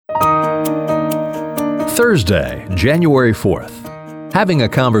Thursday, January 4th. Having a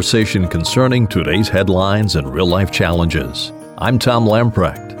conversation concerning today's headlines and real-life challenges. I'm Tom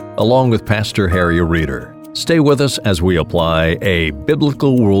Lamprecht, along with Pastor Harry Reeder. Stay with us as we apply a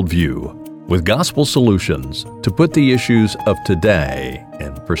biblical worldview with gospel solutions to put the issues of today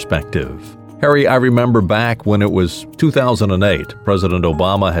in perspective. Harry, I remember back when it was 2008, President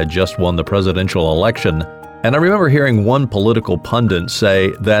Obama had just won the presidential election, and I remember hearing one political pundit say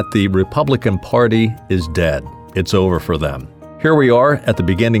that the Republican Party is dead. It's over for them. Here we are at the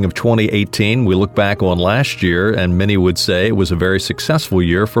beginning of 2018. We look back on last year, and many would say it was a very successful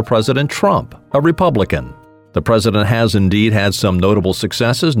year for President Trump, a Republican. The president has indeed had some notable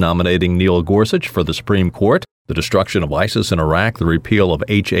successes, nominating Neil Gorsuch for the Supreme Court, the destruction of ISIS in Iraq, the repeal of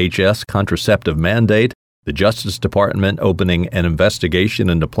HHS contraceptive mandate, the Justice Department opening an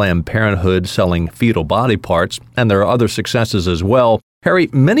investigation into Planned Parenthood selling fetal body parts, and there are other successes as well. Harry,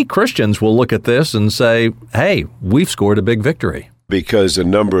 many Christians will look at this and say, hey, we've scored a big victory. Because a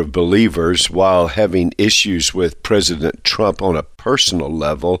number of believers, while having issues with President Trump on a personal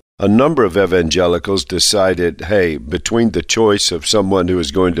level, a number of evangelicals decided, hey, between the choice of someone who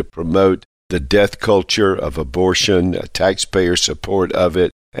is going to promote the death culture of abortion, taxpayer support of it,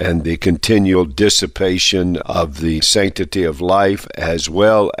 and the continual dissipation of the sanctity of life, as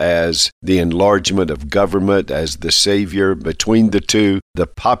well as the enlargement of government as the savior. Between the two, the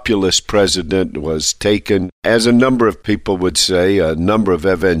populist president was taken. As a number of people would say, a number of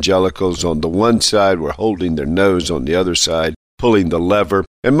evangelicals on the one side were holding their nose, on the other side pulling the lever.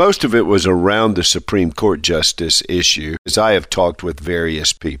 And most of it was around the Supreme Court justice issue. As I have talked with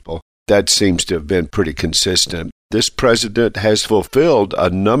various people, that seems to have been pretty consistent. This president has fulfilled a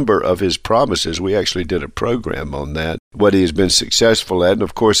number of his promises. We actually did a program on that, what he has been successful at. And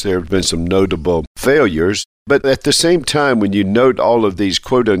of course, there have been some notable failures. But at the same time, when you note all of these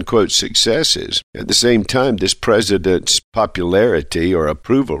quote-unquote successes, at the same time, this president's popularity or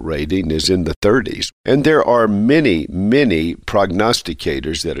approval rating is in the 30s. And there are many, many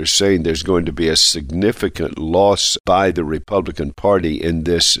prognosticators that are saying there's going to be a significant loss by the Republican Party in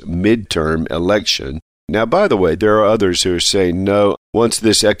this midterm election. Now, by the way, there are others who are saying, no, once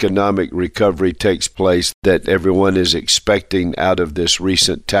this economic recovery takes place that everyone is expecting out of this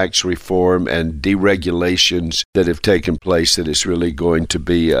recent tax reform and deregulations that have taken place, that it's really going to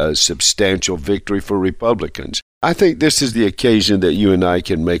be a substantial victory for Republicans. I think this is the occasion that you and I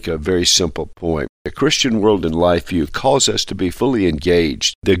can make a very simple point. The Christian World and Life View calls us to be fully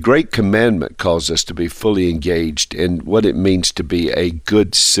engaged. The Great Commandment calls us to be fully engaged in what it means to be a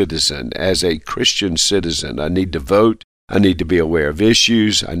good citizen. As a Christian citizen, I need to vote. I need to be aware of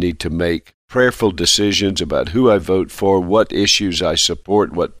issues. I need to make prayerful decisions about who I vote for, what issues I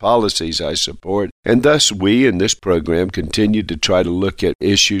support, what policies I support. And thus we in this program continue to try to look at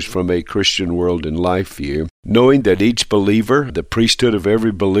issues from a Christian world and life view, knowing that each believer, the priesthood of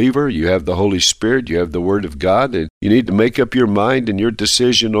every believer, you have the Holy Spirit, you have the Word of God, and you need to make up your mind and your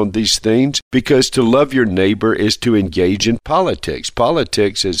decision on these things, because to love your neighbor is to engage in politics.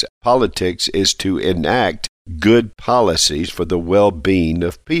 Politics is to enact good policies for the well-being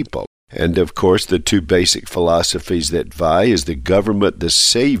of people. And of course, the two basic philosophies that vie is the government the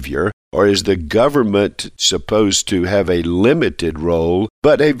savior, or is the government supposed to have a limited role,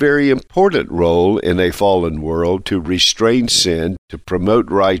 but a very important role in a fallen world to restrain sin, to promote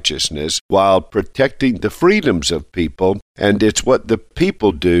righteousness, while protecting the freedoms of people. And it's what the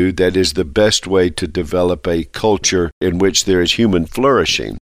people do that is the best way to develop a culture in which there is human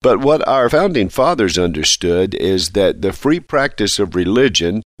flourishing. But what our founding fathers understood is that the free practice of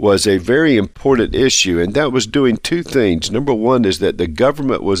religion was a very important issue, and that was doing two things. Number one is that the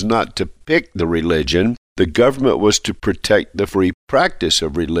government was not to pick the religion. The government was to protect the free practice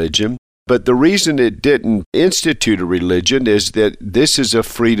of religion. But the reason it didn't institute a religion is that this is a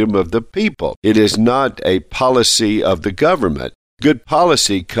freedom of the people. It is not a policy of the government. Good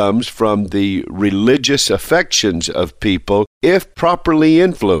policy comes from the religious affections of people if properly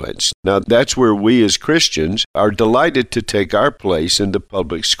influenced. Now, that's where we as Christians are delighted to take our place in the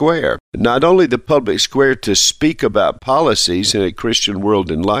public square. Not only the public square to speak about policies in a Christian world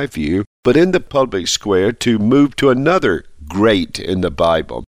and life view, but in the public square to move to another great in the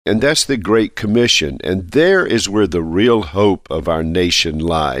Bible. And that's the Great Commission. And there is where the real hope of our nation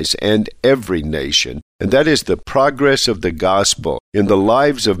lies, and every nation. And that is the progress of the gospel in the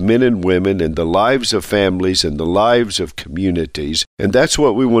lives of men and women, in the lives of families, in the lives of communities. And that's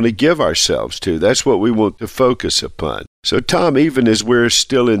what we want to give ourselves to. That's what we want to focus upon. So, Tom, even as we're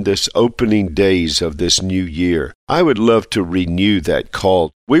still in this opening days of this new year, I would love to renew that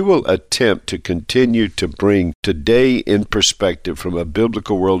call. we will attempt to continue to bring today in perspective from a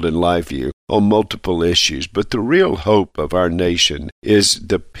biblical world and life view on multiple issues. But the real hope of our nation is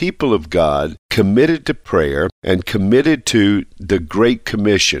the people of God committed to prayer and committed to the Great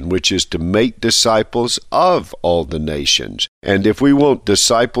Commission, which is to make disciples of all the nations. And if we want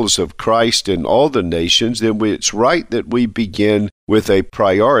disciples of Christ in all the nations, then it's right that we begin with a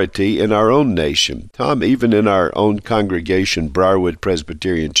priority in our own nation. Tom, even in our own congregation, Briarwood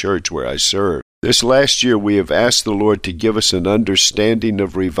Presbyterian Church, where I serve, this last year we have asked the Lord to give us an understanding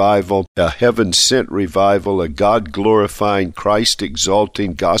of revival, a heaven-sent revival, a God-glorifying,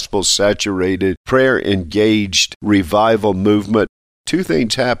 Christ-exalting, gospel-saturated, prayer-engaged revival movement. Two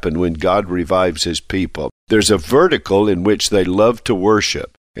things happen when God revives His people. There's a vertical in which they love to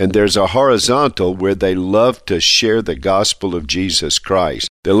worship, and there's a horizontal where they love to share the gospel of Jesus Christ.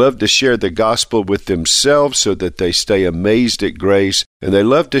 They love to share the gospel with themselves so that they stay amazed at grace, and they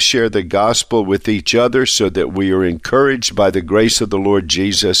love to share the gospel with each other so that we are encouraged by the grace of the Lord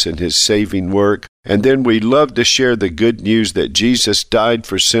Jesus and His saving work. And then we love to share the good news that Jesus died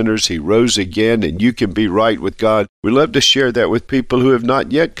for sinners, He rose again, and you can be right with God. We love to share that with people who have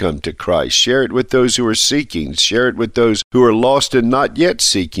not yet come to Christ. Share it with those who are seeking. Share it with those who are lost and not yet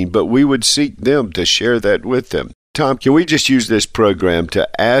seeking, but we would seek them to share that with them. Tom, can we just use this program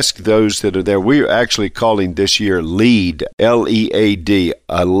to ask those that are there? We are actually calling this year LEAD, L-E-A-D,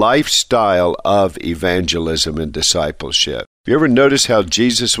 a lifestyle of evangelism and discipleship. Have you ever noticed how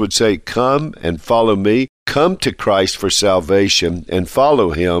Jesus would say, "Come and follow me"? Come to Christ for salvation and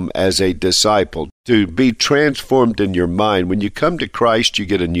follow Him as a disciple. To be transformed in your mind. When you come to Christ, you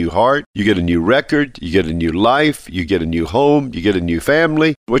get a new heart, you get a new record, you get a new life, you get a new home, you get a new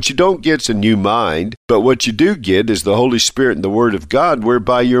family. What you don't get is a new mind, but what you do get is the Holy Spirit and the Word of God,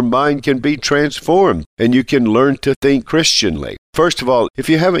 whereby your mind can be transformed and you can learn to think Christianly. First of all, if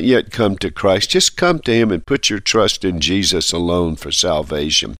you haven't yet come to Christ, just come to Him and put your trust in Jesus alone for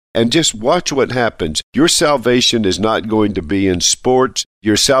salvation. And just watch what happens. Your salvation is not going to be in sports.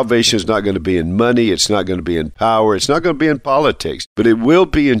 Your salvation is not going to be in money. It's not going to be in power. It's not going to be in politics. But it will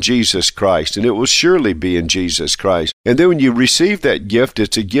be in Jesus Christ, and it will surely be in Jesus Christ. And then when you receive that gift,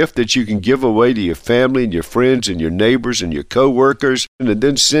 it's a gift that you can give away to your family and your friends and your neighbors and your co-workers, and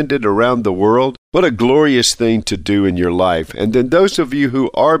then send it around the world. What a glorious thing to do in your life. And then those of you who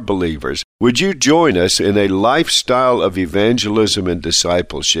are believers, would you join us in a lifestyle of evangelism and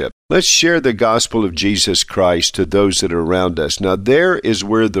discipleship? Let's share the gospel of Jesus Christ to those that are around us. Now, there is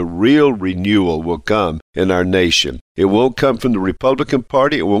where the real renewal will come in our nation. It won't come from the Republican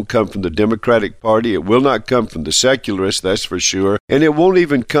Party. It won't come from the Democratic Party. It will not come from the secularists, that's for sure. And it won't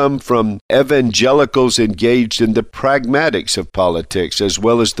even come from evangelicals engaged in the pragmatics of politics as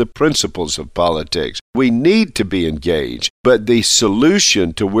well as the principles of politics. We need to be engaged, but the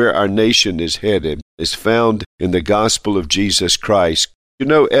solution to where our nation is headed is found in the gospel of Jesus Christ. You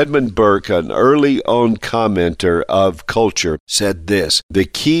know, Edmund Burke, an early-on commenter of culture, said this: the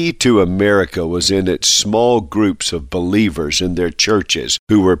key to America was in its small groups of believers in their churches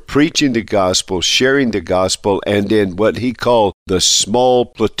who were preaching the gospel, sharing the gospel, and in what he called the small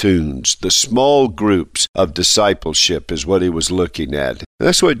platoons, the small groups of discipleship is what he was looking at. And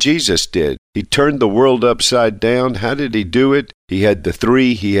that's what Jesus did. He turned the world upside down. How did He do it? He had the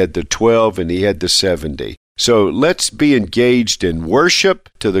 3, He had the 12, and He had the 70. So let's be engaged in worship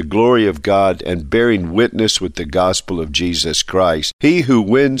to the glory of God and bearing witness with the gospel of Jesus Christ. He who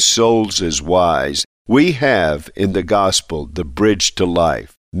wins souls is wise. We have in the gospel the bridge to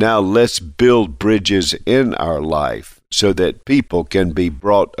life. Now let's build bridges in our life so that people can be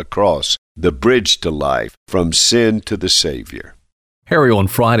brought across the bridge to life from sin to the Savior. Harry, on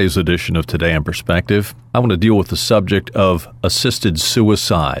Friday's edition of Today in Perspective, I want to deal with the subject of assisted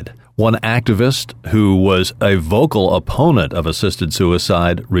suicide. One activist who was a vocal opponent of assisted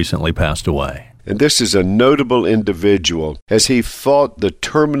suicide recently passed away. And this is a notable individual. As he fought the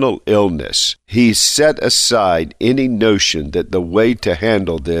terminal illness, he set aside any notion that the way to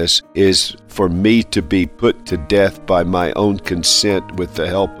handle this is for me to be put to death by my own consent with the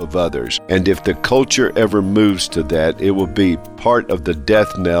help of others. And if the culture ever moves to that, it will be part of the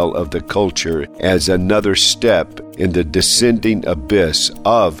death knell of the culture as another step in the descending abyss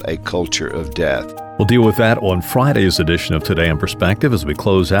of a culture of death. We'll deal with that on Friday's edition of Today in Perspective. As we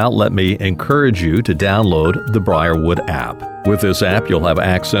close out, let me encourage you to download the Briarwood app. With this app, you'll have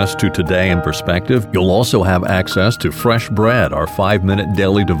access to Today in Perspective. You'll also have access to Fresh Bread, our 5-minute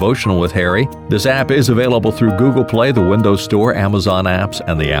daily devotional with Harry. This app is available through Google Play, the Windows Store, Amazon apps,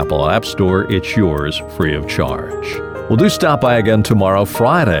 and the Apple App Store. It's yours free of charge. Well, do stop by again tomorrow,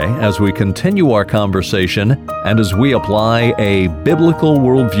 Friday, as we continue our conversation and as we apply a biblical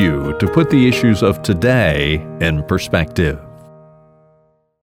worldview to put the issues of today in perspective.